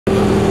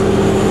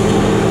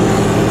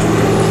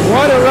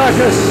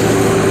ruckus.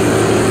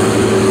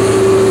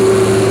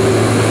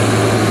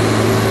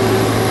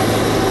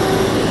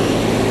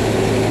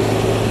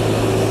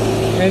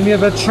 And we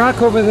have a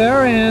truck over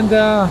there, and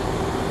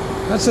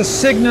that's a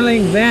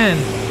signaling van.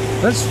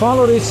 Let's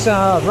follow this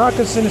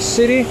ruckus in the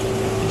city.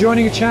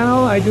 Joining a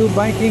channel, I do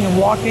biking and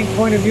walking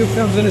point of view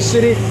films in the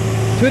city.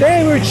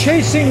 Today we're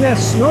chasing the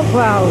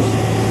snowplows,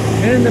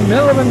 and in the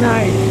middle of the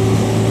night.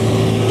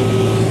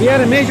 We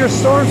had a major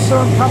storm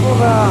a couple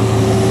of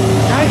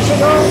nights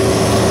ago.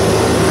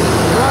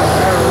 What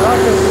a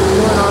ruckus is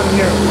going on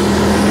here.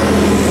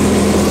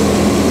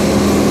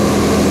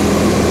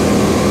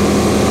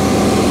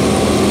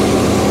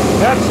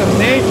 That's a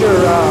major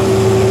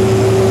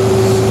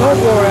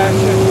snowblower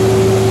action.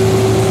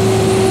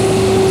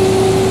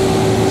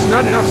 There's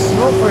not enough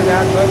snow for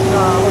that, but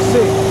we'll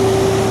see.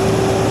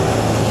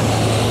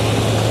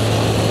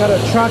 Got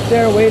a truck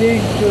there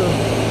waiting to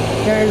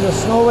carry the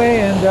snow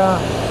away, and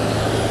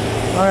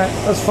all right,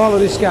 let's follow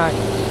this guy.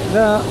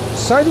 The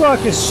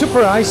sidewalk is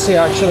super icy,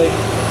 actually.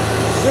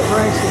 Super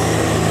icy.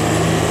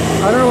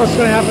 I don't know what's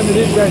going to happen to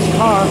this guy's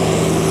car.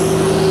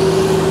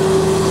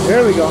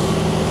 There we go.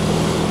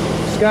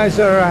 Guys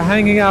are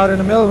hanging out in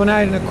the middle of the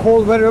night in the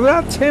cold weather,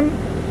 about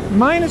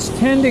minus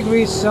 10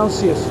 degrees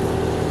Celsius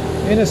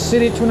in the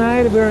city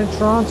tonight. We're in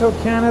Toronto,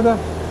 Canada,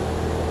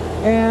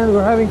 and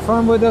we're having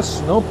fun with the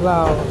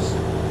snowplows.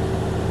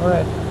 All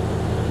right,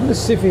 let's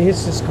see if he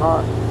hits this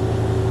car.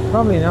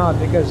 Probably not,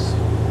 because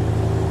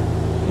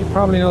he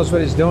probably knows what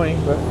he's doing.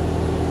 But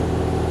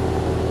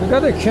we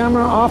got the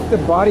camera off the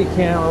body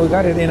cam. We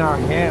got it in our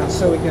hands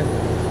so we can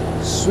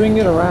swing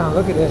it around.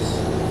 Look at this.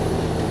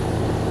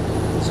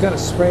 He's gonna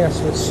spray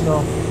us with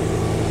snow.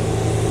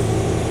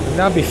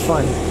 That'd be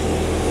fun.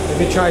 If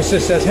he tries to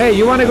says, "Hey,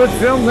 you want a good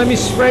film? Let me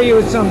spray you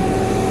with some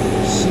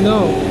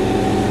snow."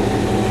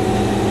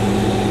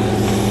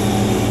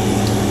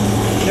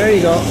 There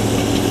you go.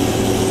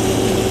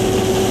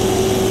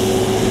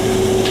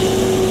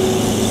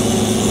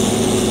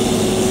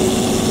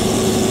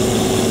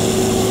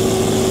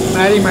 I'm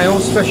adding my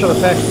own special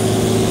effects.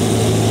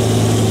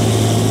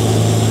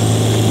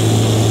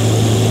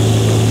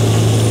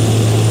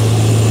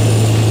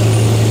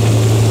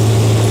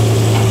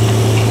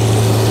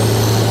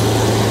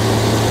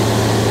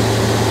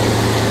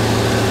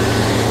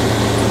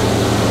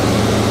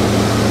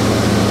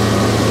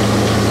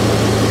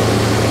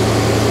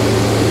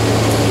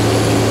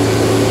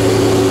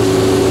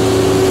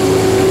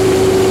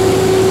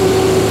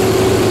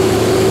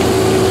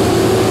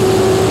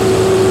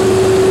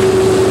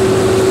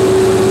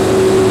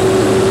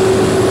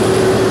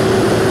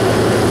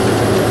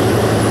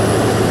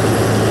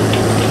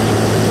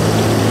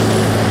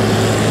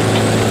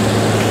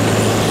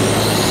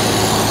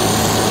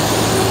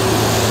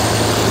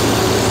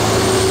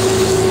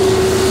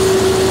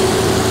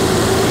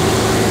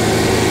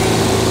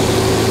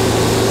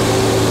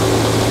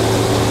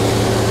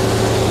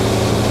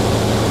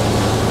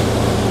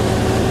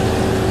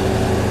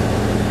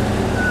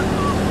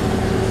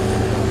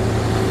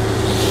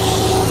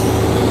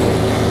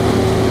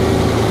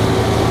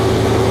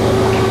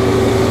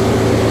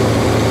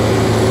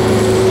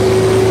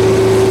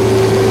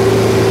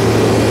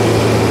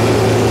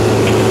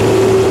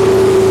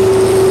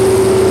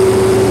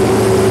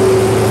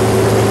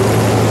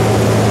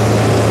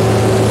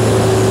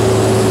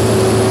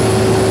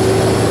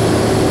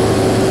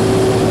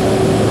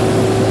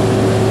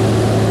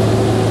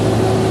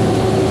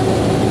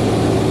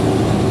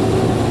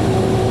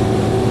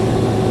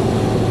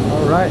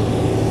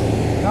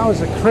 That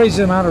was a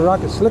crazy amount of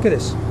ruckus. Look at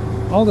this.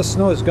 All the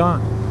snow is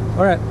gone.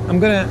 All right, I'm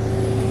gonna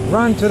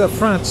run to the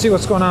front, see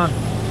what's going on.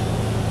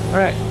 All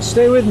right,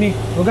 stay with me.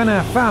 We're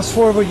gonna fast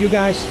forward you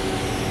guys.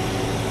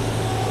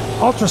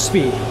 Ultra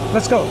speed.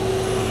 Let's go.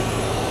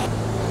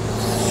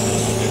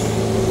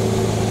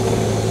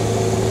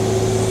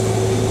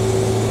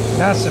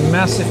 That's a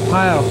massive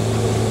pile.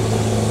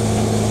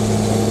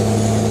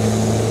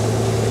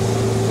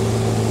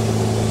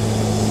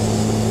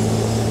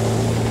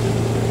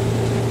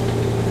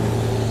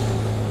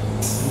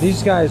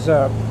 These guys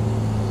are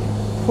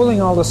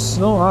pulling all the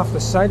snow off the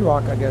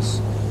sidewalk, I guess,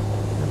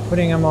 and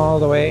putting them all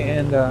the way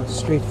in the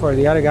street for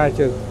the other guy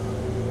to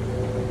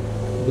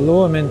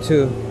blow them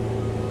into.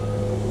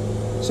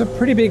 It's a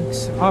pretty big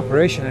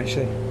operation,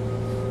 actually.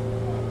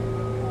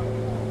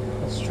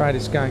 Let's try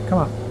this guy. Come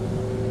on.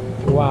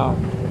 Wow.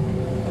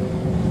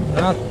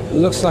 That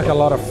looks like a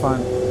lot of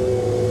fun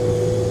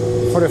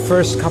for the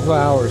first couple of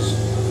hours.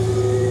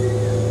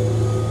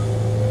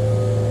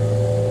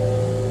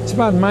 It's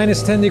about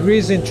minus 10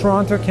 degrees in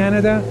Toronto,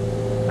 Canada.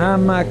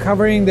 I'm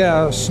covering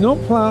the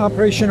snowplow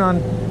operation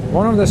on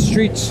one of the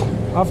streets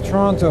of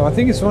Toronto. I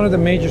think it's one of the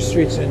major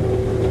streets in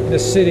the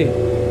city.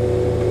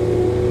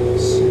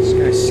 This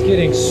guy's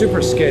skidding,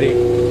 super skiddy.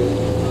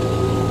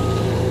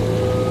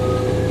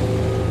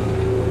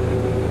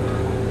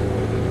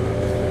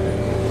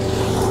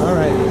 All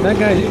right, that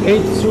guy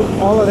ate through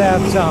all of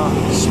that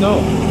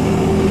snow.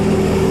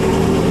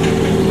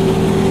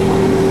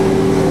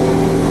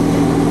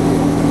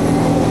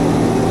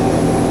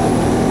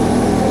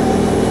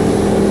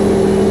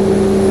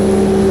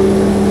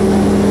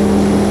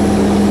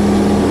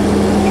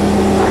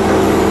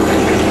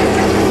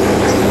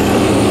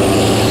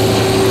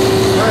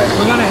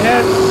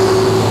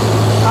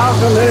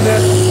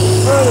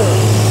 weather.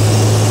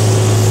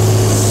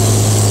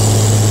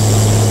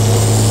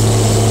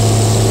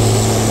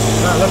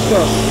 Now let's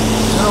go.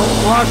 Now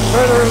walk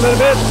further a little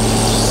bit.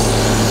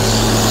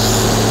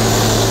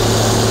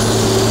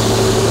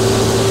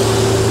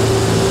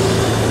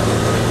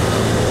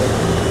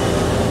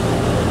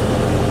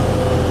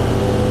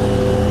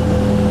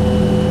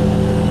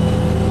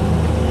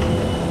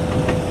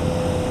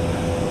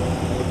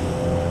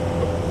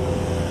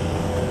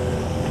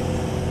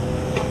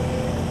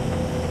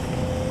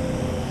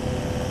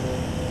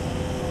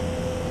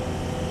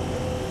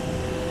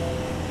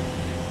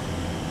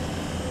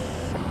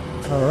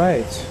 All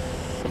right,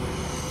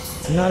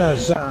 not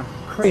as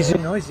crazy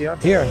noisy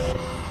up here.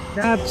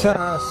 That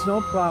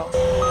snowplow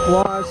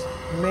was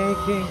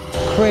making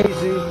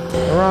crazy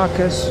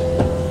ruckus.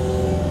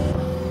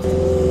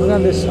 Look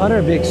at this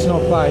other big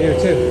snowplow here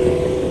too.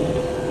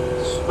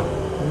 It's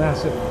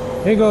massive.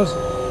 Here goes,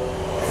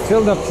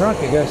 filled up truck,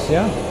 I guess,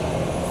 yeah?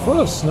 Full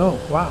of snow,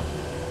 wow.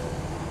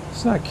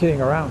 It's not kidding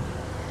around.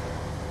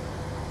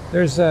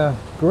 There's a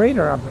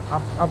grader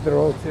up the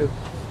road too.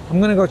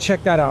 I'm gonna go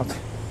check that out.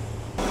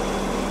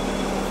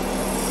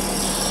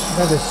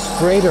 Got this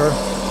grader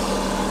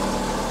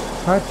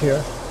part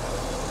here.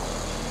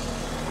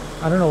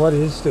 I don't know what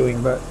he's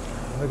doing, but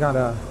I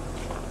gotta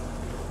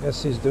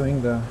guess he's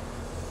doing the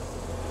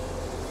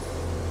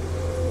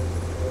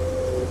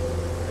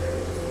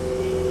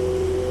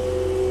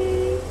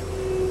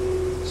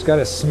it's got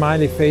a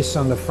smiley face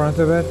on the front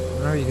of it. I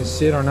don't know if you can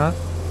see it or not.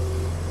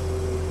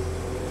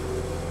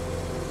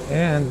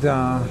 And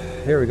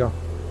here we go.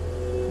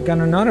 We got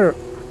another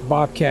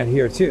Bobcat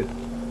here too.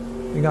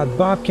 We got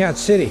Bobcat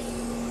City.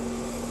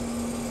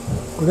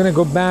 We're gonna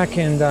go back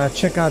and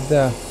check out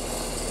the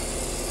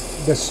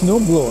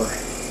snowblower.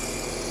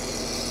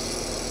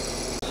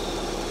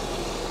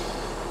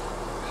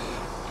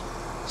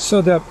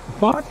 So the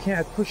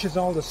Bobcat pushes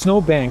all the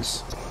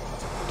snowbanks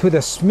to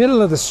the middle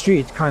of the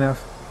street, kind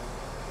of.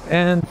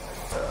 And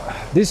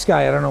this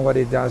guy, I don't know what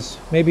he does.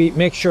 Maybe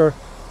make sure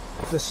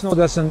the snow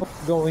doesn't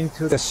go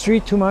into the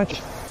street too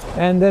much.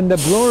 And then the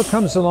blower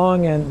comes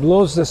along and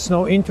blows the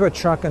snow into a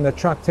truck, and the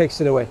truck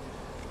takes it away.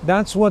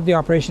 That's what the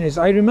operation is.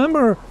 I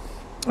remember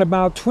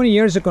about 20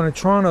 years ago in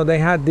Toronto, they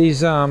had these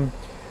snow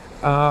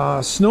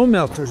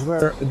melters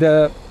where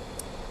the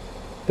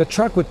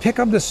truck would pick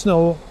up the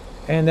snow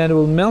and then it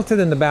will melt it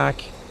in the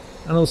back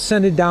and it'll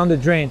send it down the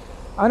drain.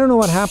 I don't know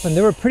what happened.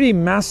 They were pretty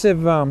massive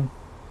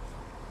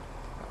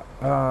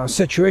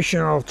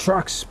situational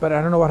trucks, but I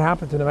don't know what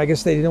happened to them. I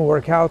guess they didn't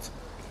work out.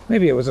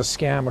 Maybe it was a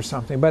scam or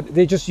something, but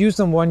they just used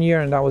them 1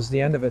 year and that was the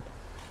end of it.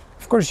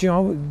 Of course, you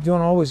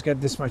don't always get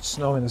this much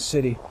snow in the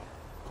city.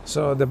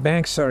 So the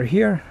banks are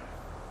here.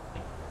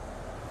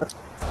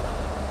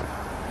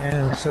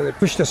 And so they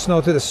push the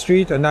snow to the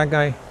street and that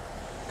guy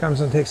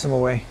comes and takes them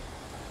away.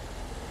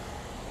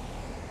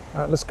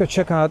 Let's go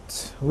check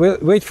out,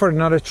 wait for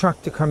another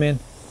truck to come in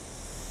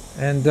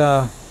and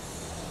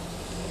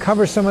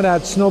cover some of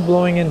that snow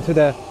blowing into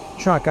the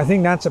truck. I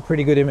think that's a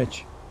pretty good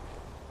image.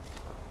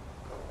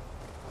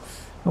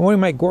 I'm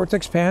wearing my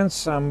Gore-Tex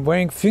pants. I'm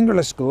wearing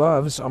fingerless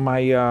gloves on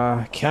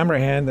my camera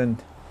hand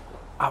and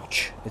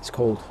ouch, it's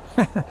cold.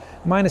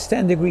 Minus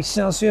 10 degrees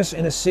Celsius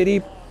in the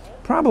city.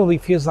 Probably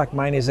feels like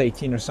minus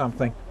 18 or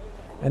something.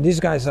 And these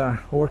guys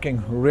are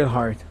working real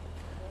hard.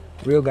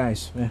 Real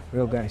guys, yeah,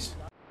 real guys.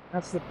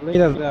 That's the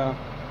blade of the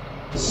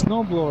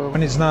snowblower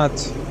when it's not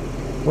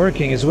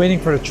working. It's waiting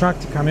for the truck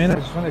to come in. I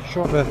just want to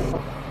show the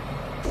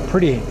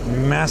pretty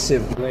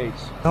massive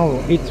blades. I'll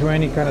eat through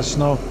any kind of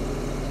snow.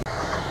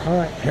 All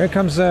right, here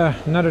comes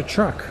another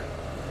truck.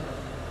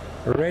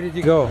 Ready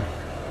to go.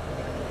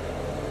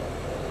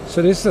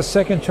 So this is the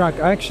second truck.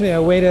 Actually, I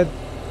waited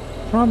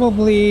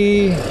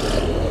probably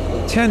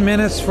 10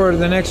 minutes for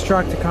the next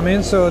truck to come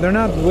in, so they're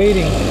not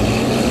waiting.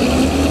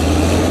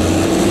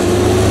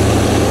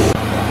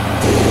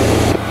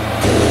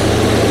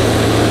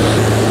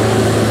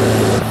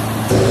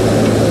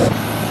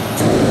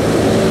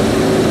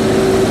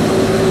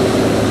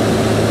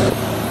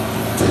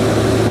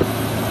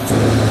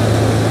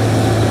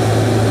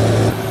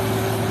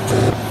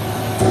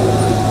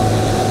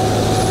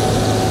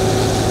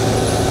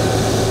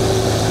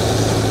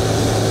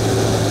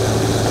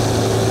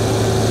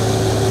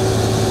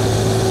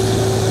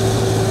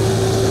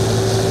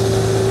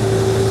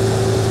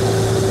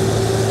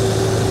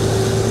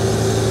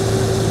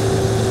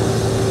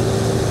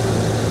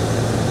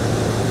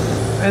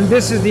 And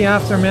this is the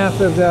aftermath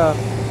of the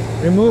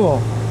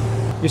removal.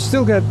 You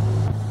still get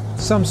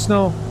some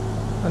snow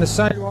on the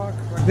sidewalk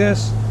like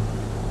this,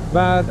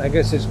 but I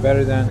guess it's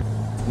better than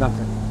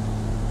nothing.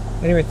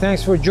 Anyway,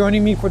 thanks for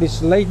joining me for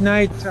this late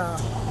night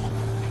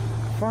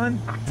fun.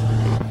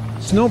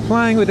 Snow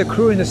plowing with the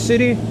crew in the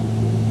city.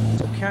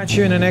 So catch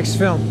you in the next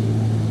film.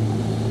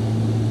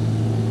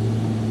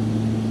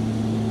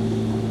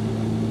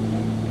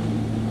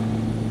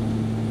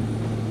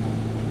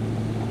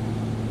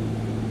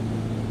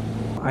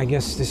 I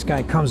guess this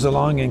guy comes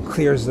along and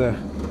clears the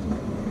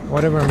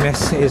whatever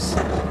mess is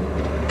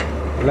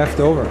left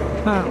over.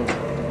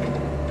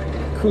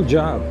 Cool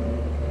job.